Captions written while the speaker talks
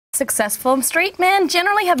Successful straight men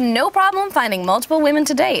generally have no problem finding multiple women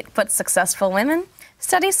to date, but successful women?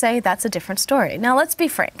 Studies say that's a different story. Now, let's be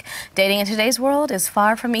frank. Dating in today's world is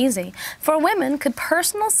far from easy. For women, could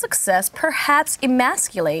personal success perhaps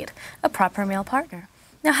emasculate a proper male partner?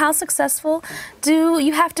 Now, how successful do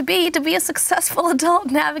you have to be a successful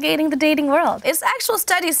adult navigating the dating world? It's actual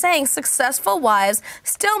studies saying successful wives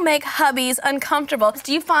still make hubbies uncomfortable.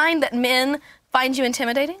 Do you find that men find you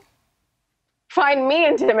intimidating? Find me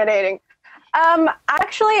intimidating?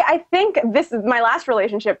 Actually, I think my last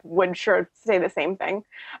relationship would sure say the same thing.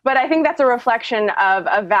 But I think that's a reflection of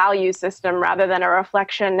a value system rather than a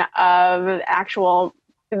reflection of the actual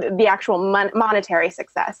monetary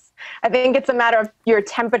success. I think it's a matter of your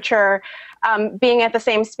temperature being at the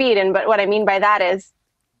same speed. But what I mean by that is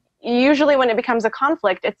usually when it becomes a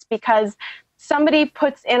conflict, it's because somebody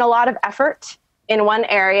puts in a lot of effort in one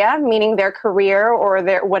area, meaning their career or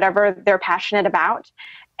whatever they're passionate about.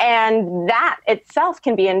 And that itself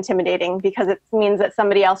can be intimidating because it means that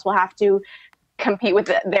somebody else will have to compete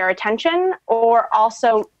with their attention or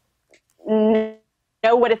also know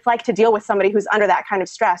what it's like to deal with somebody who's under that kind of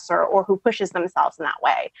stress or who pushes themselves in that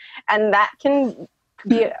way. And that can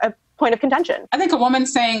be a point of contention. I think a woman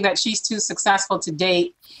saying that she's too successful to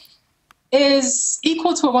date is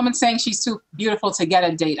equal to a woman saying she's too beautiful to get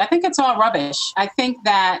a date. I think it's all rubbish. I think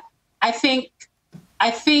a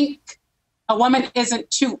woman isn't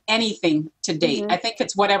too anything to date. I think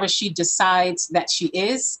it's whatever she decides that she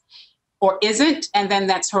is or isn't, and then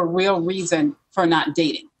that's her real reason for not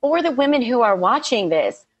dating. For the women who are watching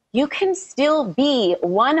this, you can still be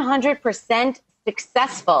 100%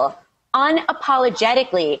 successful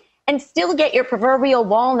unapologetically and still get your proverbial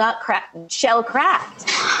walnut shell cracked.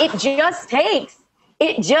 It just takes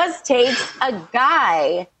a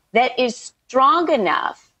guy that is strong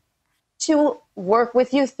enough to work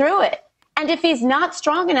with you through it. And if he's not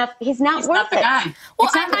strong enough, he's not worth it. Well,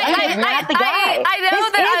 I know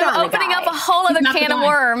that I'm opening up a whole other can of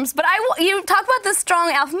worms, but you talk about this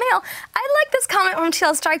strong alpha male. I like this comment from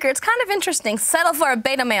TL Stryker. It's kind of interesting. Settle for a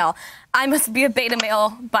beta male. I must be a beta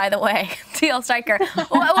male, by the way, TL Stryker.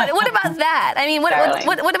 What about that? I mean,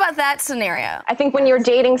 what about that scenario? I think when you're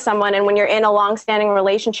dating someone and when you're in a long-standing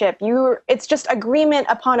relationship, it's just agreement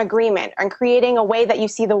upon agreement and creating a way that you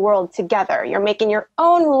see the world together. You're making your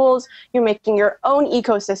own rules. You're making your own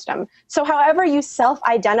ecosystem. So however you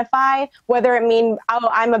self-identify, whether it means, oh,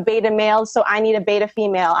 I'm a beta male, so I need a beta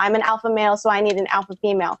female. I'm an alpha male, so I need an alpha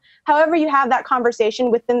female. However you have that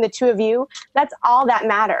conversation within the two of you, that's all that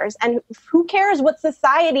matters. And who cares what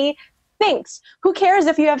society thinks? Who cares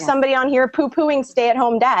if you have somebody on here poo-pooing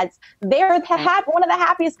stay-at-home dads? They're one of the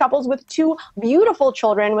happiest couples with two beautiful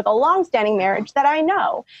children with a long-standing marriage that I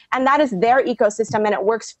know. And that is their ecosystem and it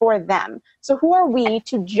works for them. So who are we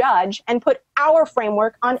to judge and put our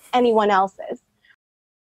framework on anyone else's?